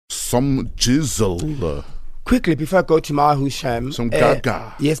some jizzle. Quickly, before I go to Mahu Shem. Some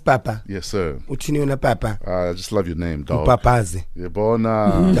gaga. Yes, Papa. Yes, sir. Utini Papa. I just love your name, dog. Papazi. Yeah,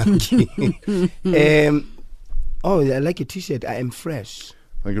 bona. Oh, I like your t-shirt. I am fresh.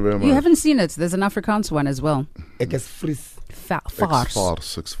 Thank you very much. You haven't seen it. There's an Afrikaans one as well. I guess fris. Farce.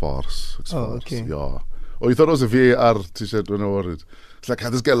 Six farce. Oh, okay. Yeah. Oh, you thought it was a VAR t-shirt when I wore it. It's like,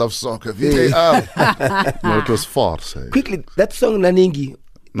 this guy loves soccer. VAR. No, it was farce. Hey. Quickly, that song Naningi.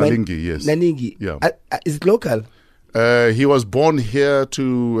 Nalingi, yes. Naningi. Yeah. Is it local? He was born here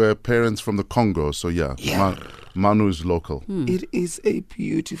to parents from the Congo. So, yeah. Manu is local. It is a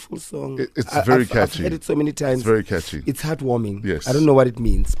beautiful song. It's very catchy. I've heard it so many times. It's very catchy. It's heartwarming. Yes. I don't know what it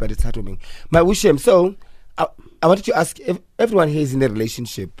means, but it's heartwarming. My Wushem, so I wanted to ask, if everyone here is in a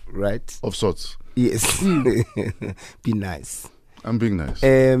relationship, right? Of sorts. Yes. Be nice. I'm being nice.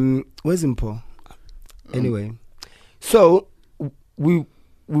 Where's Mpo? Anyway. So we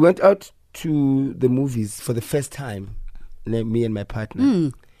went out to the movies for the first time, me and my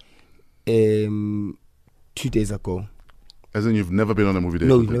partner. 2 days ago. As in, you've never been on a movie date?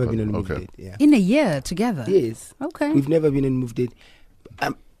 No, we've never been on a movie date. Yeah. In a year together? Yes. Okay. We've never been on a movie date.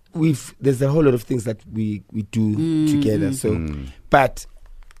 There's a whole lot of things that we do together. So, but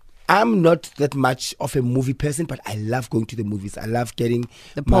I'm not that much of a movie person, but I love going to the movies. I love getting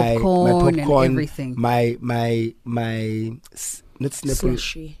the my popcorn and everything. My not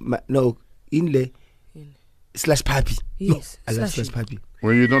snapple. Inlay slash papi. Yes. I love slash papi.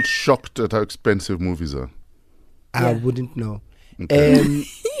 Were you not shocked at how expensive movies are? I wouldn't know. Okay.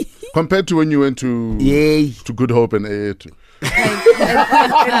 Compared to when you went to Good Hope and AA. I'm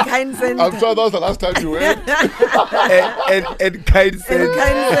sure that was the last time you went. and kind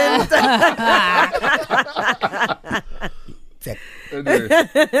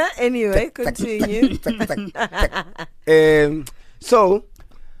Anyway, continue. So,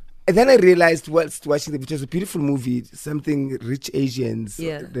 and then I realized whilst watching it, which was a beautiful movie, something rich Asians.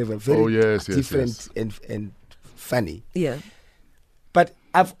 Yeah. They were very different and funny. Yeah. But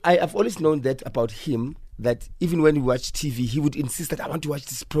I've always known that about him, that even when we watch TV, he would insist that I want to watch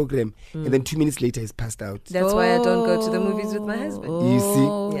this program, and then 2 minutes later he's passed out. That's why I don't go to the movies with my husband. You see?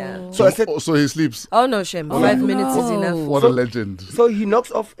 Yeah. So I said, so he sleeps. Oh no, Shem. 5 minutes is enough. What a legend. So he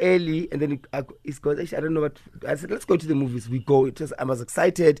knocks off early, and then he goes, actually, I don't know what. I said, let's go to the movies. We go. I was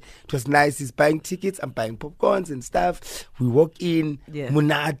excited. It was nice. He's buying tickets. I'm buying popcorns and stuff. We walk in,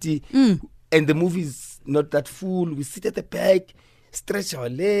 Munati, and the movie's not that full. We sit at the back, stretch our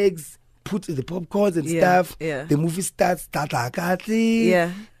legs, put the popcorns and stuff. Yeah. The movie starts.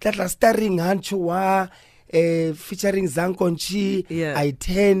 Yeah. Starring Hanchowa, featuring Zankonchi. Yeah. I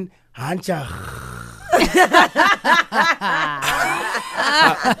 10 Hancha.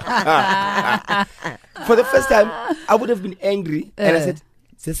 For the first time, I would have been angry, and I said,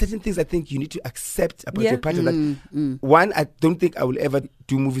 there's certain things I think you need to accept about your partner. That one, I don't think I will ever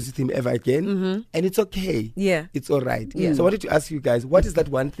do movies with him ever again, and it's okay. Yeah, it's all right. Yeah. So I wanted to ask you guys, what is that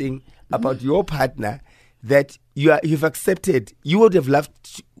one thing about your partner that you've accepted? You would have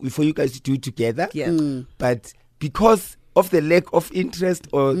loved for you guys to do together, but because of the lack of interest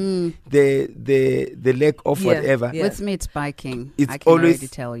or the lack of whatever. Yeah. With me, it's biking. It's I can always already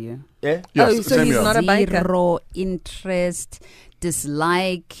tell you. Yeah. Yes, so he's not a biker. Zero interest,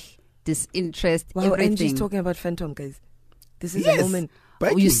 dislike, disinterest, everything. everything. Angie's talking about Phantom, guys. This is a moment.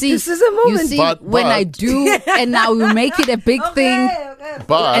 You see, this is a moment. You see, when I do, and now we make it a big thing,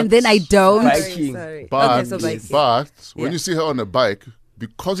 and then I don't. Sorry. But when you see her on a bike,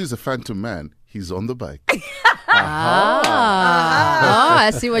 because he's a Phantom man, he's on the bike.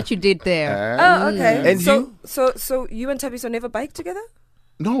 I see what you did there. Oh, okay. And so you and Tabiso never bike together?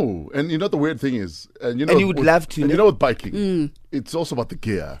 No, and you know the weird thing is, and you would love to. And you know with biking, it's also about the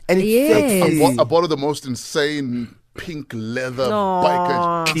gear. And it's I bought the most insane pink leather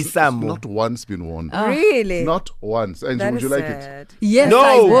bike. It's not once been worn. Really? Not once. And would you like it? Yes,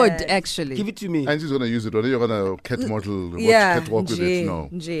 I would actually. Give it to me. And she's gonna use it, or you're gonna catwalk with it. No.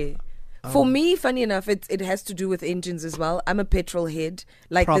 For me, funny enough, it has to do with engines as well. I'm a petrol head.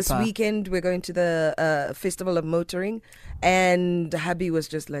 Like this weekend, we're going to the Festival of Motoring, and hubby was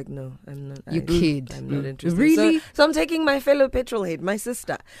just like, "No, I'm not. You kid? I'm not interested." Really? So I'm taking my fellow petrol head, my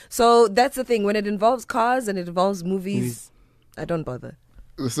sister. So that's the thing. When it involves cars and it involves movies, I don't bother.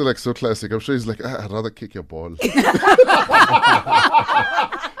 This is like so classic. I'm sure he's like, I'd rather kick your ball.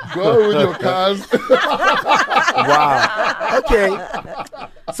 Go with your cars. Wow. Okay.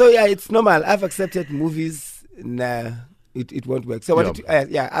 So yeah, it's normal. I've accepted movies. Nah, it won't work. So I wanted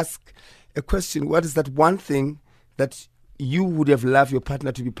to ask a question. What is that one thing that you would have loved your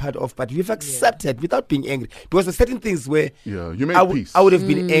partner to be part of, but you've accepted without being angry. Because there's certain things where you make peace. I would have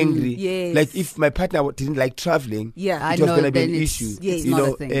been angry. Yes. Like if my partner didn't like traveling, it was going to be an issue. Yes, you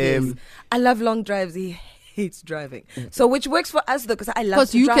know, yes. I love long drives. He hates driving. So which works for us though, because I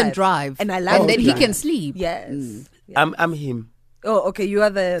love to you drive. can drive. And I love and then drive. he can sleep. Yes. I'm him. Oh, okay. You are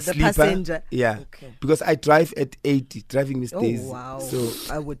the passenger. Yeah. Okay. Because I drive at 80, driving mistakes. Oh, wow. So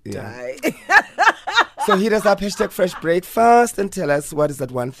I would die. So hit us up, #Fresh Breakfast, and tell us what is that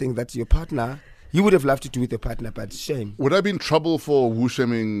one thing that your partner, you would have loved to do with your partner, but shame. Would I be in trouble for woo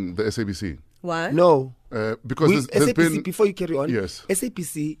shaming the SABC? Why? No. Because there's SABC, been... before you carry on, Yes.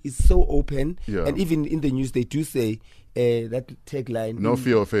 SABC is so open, Yeah. and even in the news they do say that tagline. No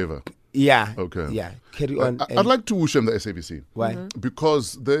fear or favor. Yeah. Okay. Yeah. Carry on. I'd like to woo shame the SABC. Why?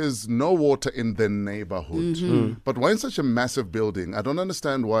 Because there's no water in the neighborhood. But why in such a massive building? I don't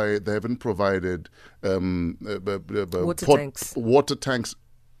understand why they haven't provided water tanks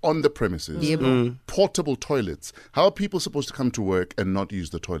on the premises. Portable toilets. How are people supposed to come to work and not use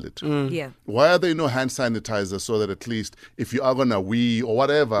the toilet? Yeah. Why are there no hand sanitizer so that at least if you are going to wee or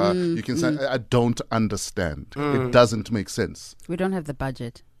whatever, you can say, I don't understand. It doesn't make sense. We don't have the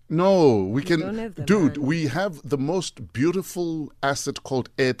budget. No, we don't can, have the dude. money. We have the most beautiful asset called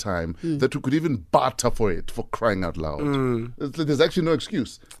airtime that we could even barter for it, for crying out loud. There's actually no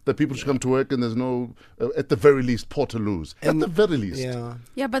excuse that people should come to work and there's no, at the very least, Portaloos. At the very least.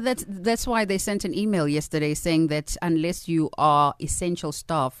 Yeah, but that's why they sent an email yesterday saying that unless you are essential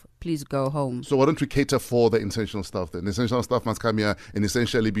staff, please go home. So why don't we cater for the essential staff then? The essential staff must come here and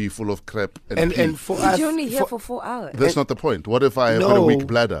essentially be full of crap and for But us, you're only here for 4 hours. That's not the point. What if I have got a weak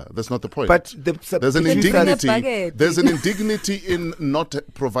bladder? That's not the point. But there's an Bring a indignity. bucket. There's an indignity in not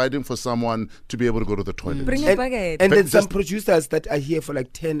providing for someone to be able to go to the toilet. Bring a bucket. And then some Just- producers that are here for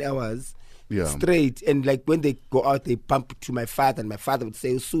like 10 hours Yeah. straight, and like when they go out, they bump to my father, and my father would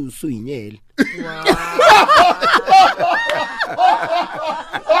say, "Su inyel."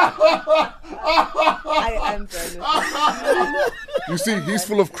 I am done. You see, he's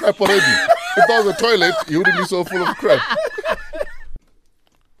full of crap already. If that was a toilet, he wouldn't be so full of crap.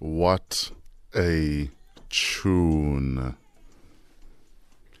 What a tune.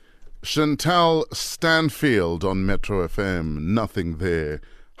 Chantal Stanfield on Metro FM. Nothing there.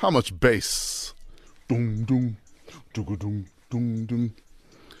 How much bass? Doom, doom, doom, doom, doom, doom.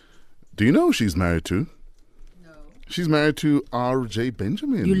 Do you know who she's married to? No. She's married to R.J.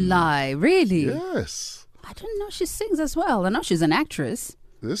 Benjamin. You lie, really? Yes. I didn't know she sings as well. I know she's an actress.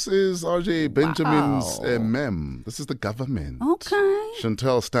 This is R.J. Benjamin's Wow. mem. This is the government. Okay.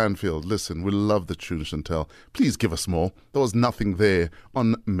 Chantal Stanfield, listen, we love the tune, Chantal. Please give us more. There was nothing there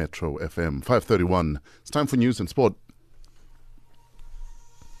on Metro FM. 5:31. It's time for news and sport.